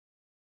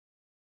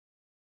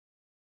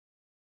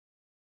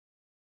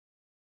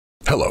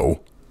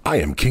Hello, I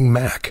am King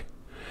Mac,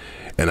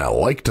 and I'd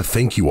like to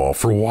thank you all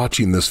for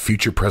watching this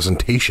feature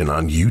presentation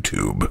on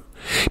YouTube.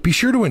 Be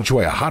sure to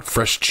enjoy a hot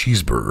fresh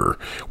cheeseburger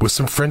with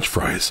some french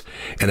fries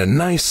and a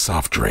nice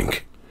soft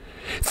drink.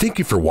 Thank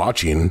you for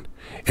watching,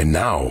 and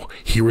now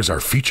here is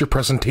our feature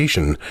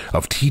presentation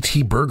of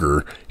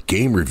TTBurger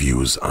game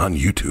reviews on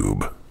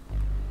YouTube.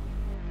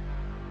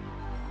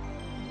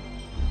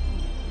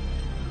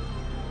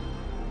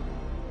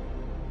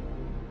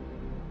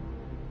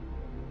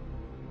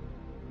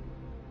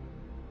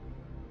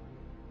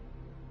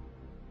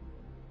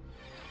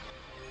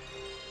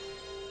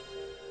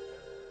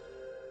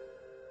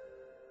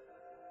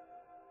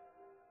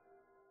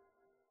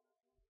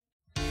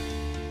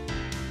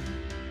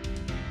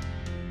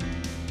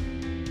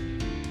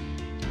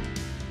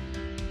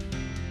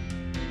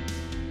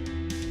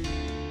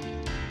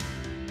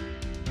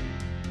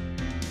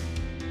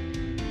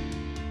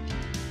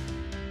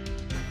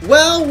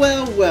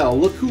 Well,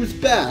 look who's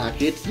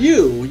back. It's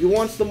you. You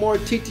want some more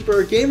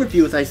TTBurger game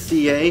reviews, I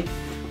see, eh?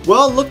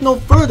 Well, look no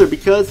further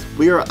because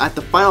we are at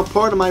the final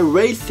part of my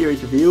Ray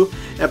series review,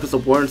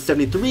 episode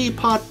 173,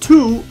 part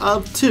 2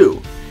 of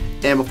 2.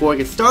 And before I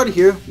get started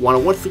here, want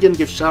to once again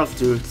give shoutouts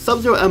to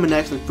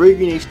SubZeroMNX and Free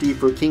Green HD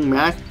for King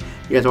Mac.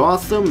 You guys are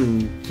awesome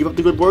and keep up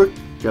the good work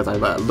because I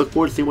look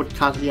forward to see what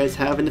content you guys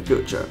have in the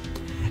future.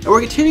 And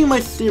we're continuing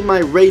my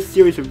Ray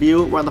series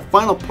review. We're on the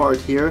final part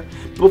here.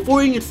 But before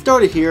we get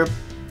started here,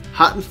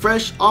 hot and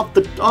fresh off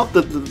the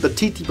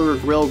TTBurger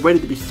grill, ready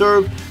to be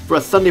served for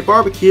a Sunday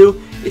barbecue.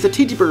 It's a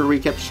TTBurger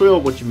recap, show you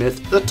what you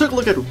missed. I took a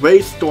look at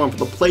RayStorm for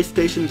the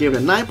PlayStation, gave it a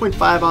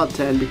 9.5 out of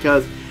 10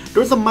 because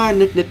there were some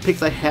minor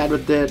nitpicks I had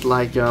with it,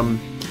 like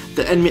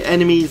the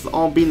enemies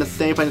all being the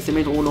same, fighting the same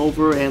over and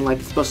over, and like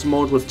the special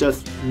mode was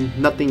just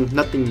nothing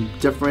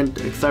different,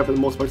 except for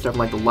the most part stuff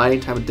like the lighting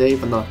time of day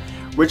from the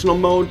original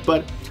mode.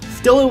 But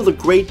still, it was a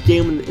great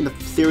game in the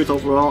series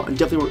overall, and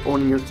definitely worth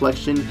owning in your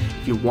collection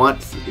if you want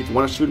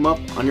to shoot them up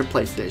on your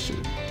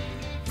PlayStation.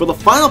 For the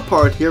final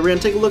part here, we're going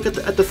to take a look at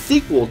the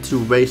sequel to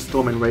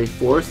RayStorm and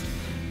RayForce,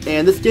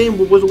 and this game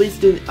was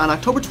released on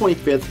October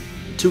 25th,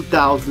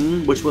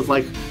 2000, which was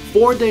like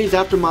 4 days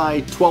after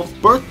my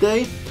 12th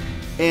birthday,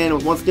 and it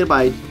was once again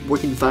by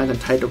Working Designs and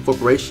Titan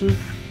Corporation,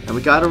 and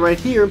we got it right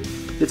here.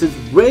 This is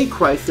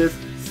RayCrisis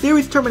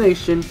Series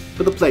Termination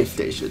for the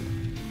PlayStation.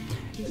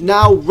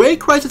 Now,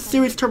 RayCrisis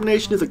Series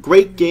Termination is a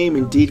great game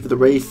indeed for the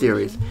Ray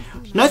series.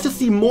 Nice to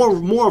see more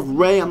of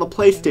Ray on the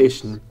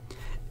PlayStation.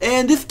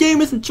 And this game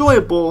is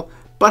enjoyable,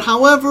 but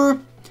however,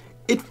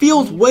 it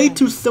feels way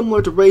too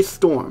similar to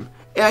RayStorm.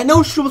 And I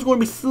know sure it's going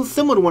to be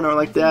similar to one or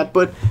like that,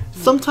 but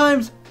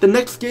sometimes the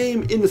next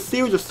game in the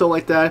series or so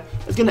like that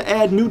is going to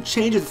add new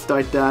changes and stuff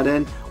like that.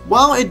 And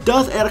while it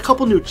does add a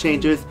couple new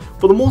changes,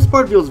 for the most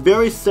part it feels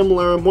very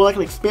similar, more like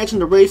an expansion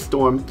to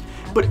RayStorm.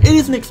 But it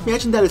is an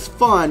expansion that is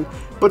fun,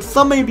 but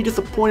some may be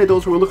disappointed,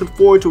 those who are looking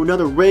forward to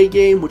another Ray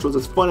game, which was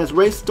as fun as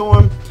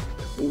RayStorm,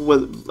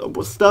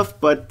 with stuff,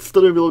 but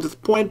still a little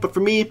disappointed. But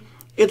for me,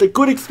 it's a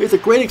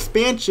great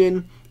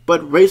expansion,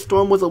 but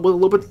RayStorm was a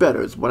little bit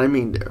better, is what I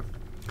mean there.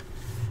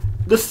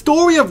 The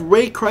story of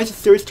RayCrisis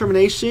Series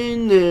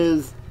Termination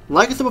is,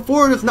 like I said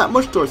before, there's not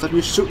much story. It's like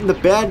you're shooting the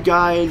bad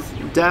guys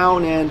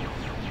down, and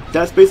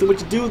that's basically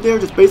what you do there,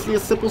 just basically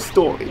a simple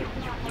story.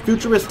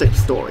 Futuristic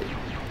story.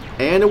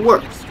 And it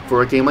works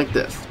for a game like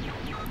this.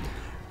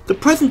 The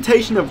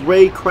presentation of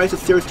RayCrisis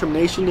Series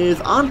Termination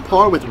is on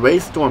par with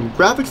RayStorm.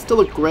 Graphics still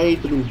look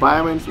great with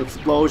environments and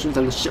explosions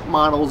and the ship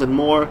models and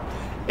more.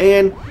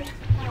 And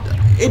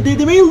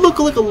they may look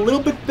like a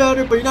little bit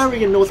better, but you're not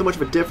really going to notice so much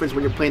of a difference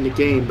when you're playing the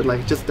game. But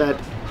like just that,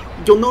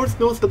 you'll notice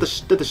that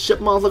the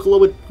ship models look a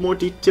little bit more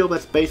detailed.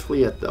 That's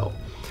basically it though.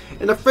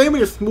 And the frame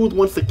rate is smooth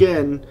once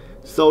again.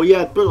 So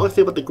yeah, but let's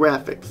say about the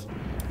graphics.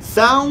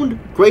 Sound,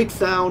 great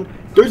sound.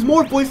 There's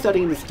more voice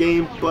acting in this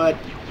game, but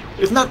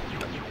it's not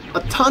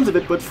a tons of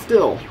it, but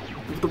still,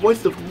 the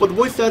voice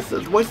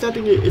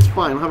acting is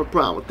fine. I don't have a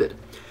problem with it.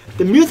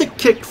 The music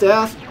kicks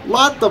ass.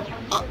 Lots of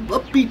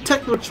upbeat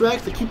techno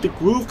tracks to keep the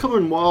groove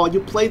coming while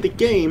you play the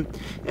game,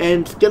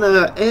 and it's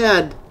gonna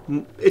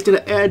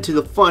add to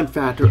the fun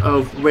factor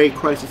of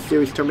RayCrisis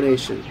Series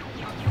Termination.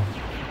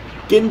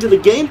 Getting to the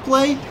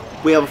gameplay,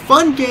 we have a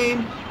fun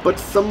game, but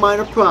some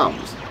minor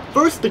problems.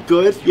 First, the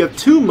goods. You have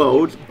two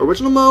modes: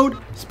 original mode,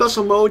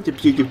 special mode. You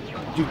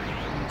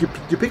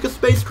pick a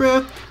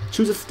spacecraft,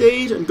 choose a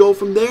stage, and go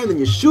from there. And then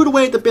you shoot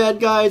away at the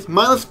bad guys,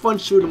 mindless fun,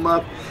 shoot them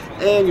up,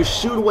 and you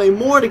shoot away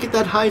more to get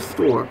that high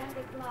score.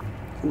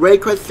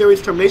 RayCrisis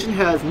Series Termination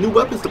has new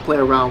weapons to play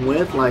around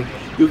with, like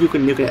you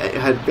can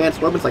have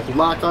advanced weapons like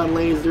lock-on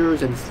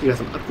lasers, and you have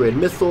some upgraded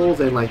missiles,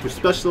 and like your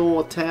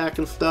special attack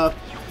and stuff.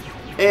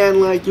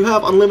 And like you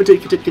have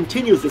unlimited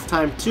continues this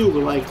time too,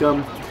 like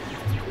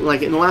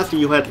in the last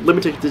game you had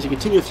limited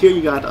continues. Here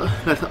you got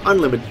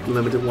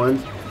unlimited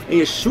ones. And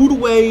you shoot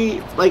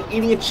away like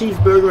eating a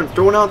cheeseburger and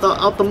throwing out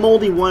the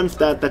moldy ones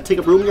that take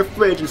up room in your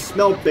fridge and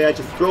smell bad.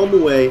 Just throw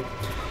them away.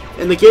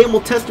 And the game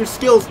will test your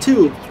skills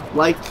too,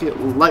 like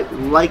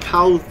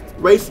how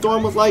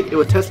RayStorm was like. It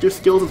would test your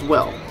skills as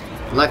well.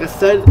 Like I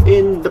said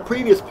in the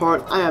previous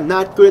part, I am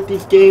not good at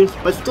these games,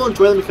 but I still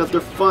enjoy them because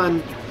they're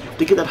fun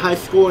to get that high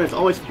score, and it's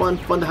always fun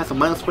to have some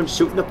minus fun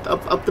shooting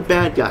up the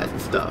bad guys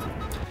and stuff.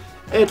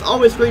 And it's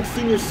always great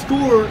seeing your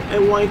score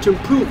and wanting to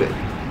improve it.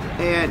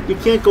 And you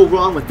can't go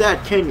wrong with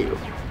that, can you?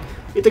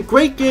 It's a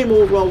great game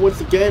overall.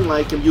 Once again,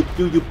 like you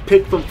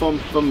pick from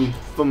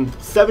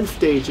 7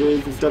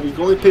 stages and stuff. You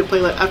can only play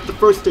like after the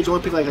first stage, you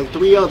only pick like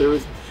 3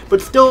 others.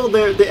 But still,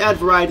 they add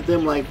variety to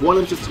them. Like one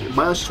of them just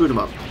mindless shoot 'em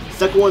up.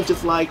 Second one's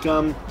just like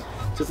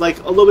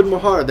a little bit more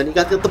harder. Then you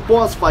got the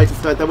boss fights and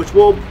stuff like that, which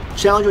will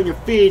challenge you on your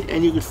feet.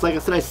 And you can, like I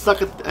said, I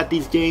suck at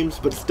these games,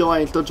 but still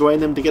I still enjoy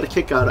them to get a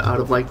kick out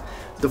of like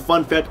the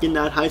fun fact of getting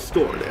that high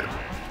score there.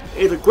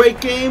 It's a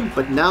great game,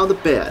 but now the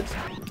bads.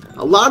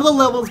 A lot of the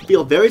levels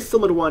feel very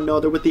similar to one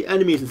another with the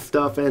enemies and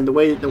stuff, and the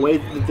way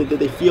that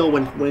they feel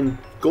when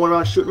going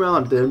around shooting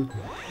around them.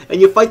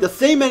 And you fight the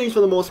same enemies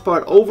for the most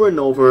part over and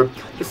over.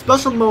 The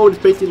special mode is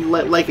basically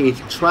like a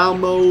trial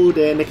mode,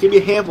 and it can be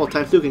a handful of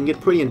times too. It can get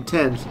pretty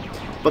intense.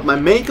 But my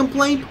main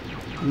complaint: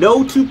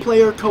 no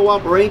 2-player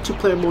co-op or any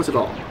 2-player modes at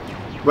all.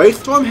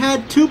 RayStorm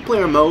had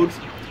 2-player modes,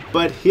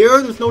 but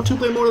here there's no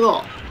 2-player mode at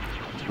all.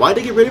 Why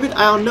they get rid of it,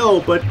 I don't know,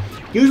 but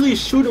usually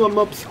shooting 'em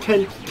ups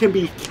can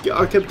be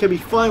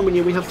fun when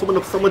you have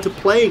someone to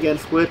play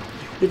against with.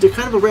 It's a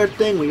kind of a rare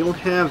thing when you don't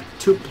have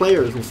 2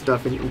 players and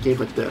stuff in games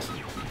like this.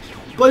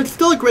 But it's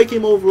still a great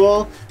game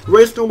overall.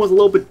 RayStorm was a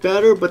little bit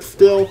better, but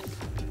still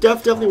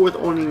definitely worth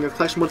owning in your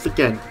collection once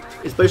again.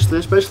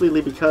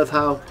 Especially because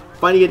how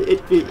finding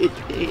it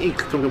in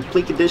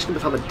complete condition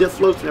with how the disc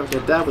looks and everything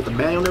like that with the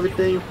manual and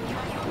everything.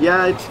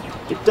 Yeah, it's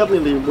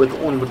definitely worth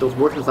owning with those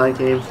working design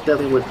games.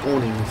 Definitely worth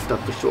owning and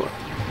stuff for sure.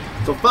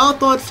 So final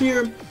thoughts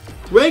here.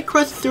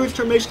 RayCrisis Series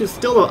Termination is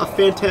still a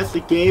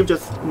fantastic game,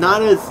 just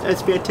not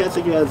as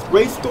fantastic as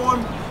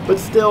RayStorm, but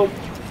still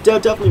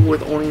definitely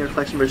worth owning in your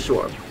collection for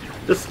sure.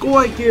 The score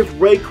I give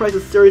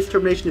RayCrisis Series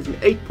Termination is an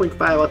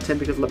 8.5 out of 10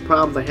 because of the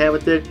problems I have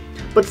with it,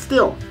 but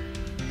still,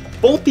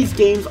 both these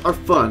games are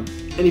fun,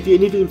 and if you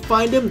can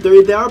find them,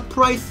 they are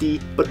pricey,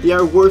 but they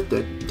are worth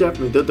it.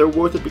 Definitely, they're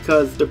worth it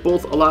because they're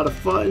both a lot of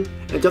fun,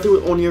 and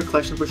definitely worth owning your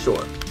collection for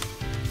sure.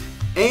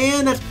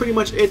 And that's pretty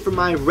much it for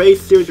my Ray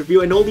series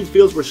review. I know these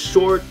videos were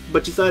short,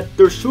 but just that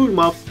they're shoot 'em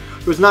ups,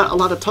 there's not a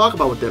lot to talk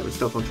about with them and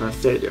stuff I'm trying to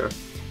say there.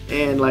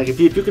 And like if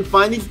you can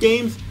find these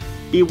games,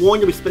 be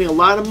warned you'll be spending a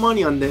lot of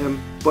money on them,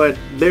 but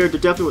they're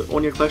definitely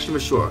on your collection for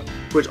sure.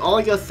 Which all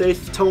I gotta say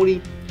is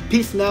Tony,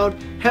 peace out,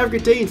 have a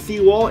good day, and see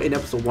you all in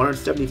episode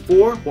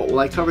 174. What will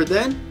I cover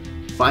then?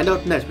 Find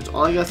out next. Which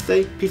all I gotta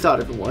say, peace out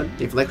everyone.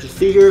 If you like what you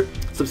see here,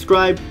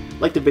 subscribe,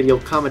 like the video,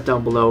 comment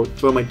down below,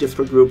 join my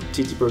Discord group,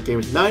 TTBurger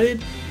Gamers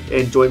United,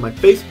 and join my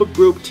Facebook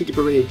group,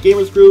 TTBurger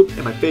Gamers Group,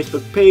 and my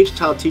Facebook page,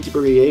 titled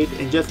TTBurger,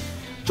 and just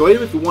join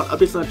them if you want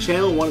updates on the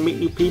channel, want to meet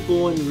new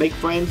people and make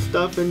friends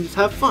stuff, and just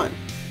have fun.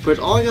 But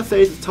all I gotta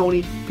say is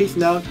Tony,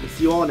 peace out, and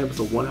see you all in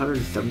episode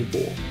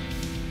 174.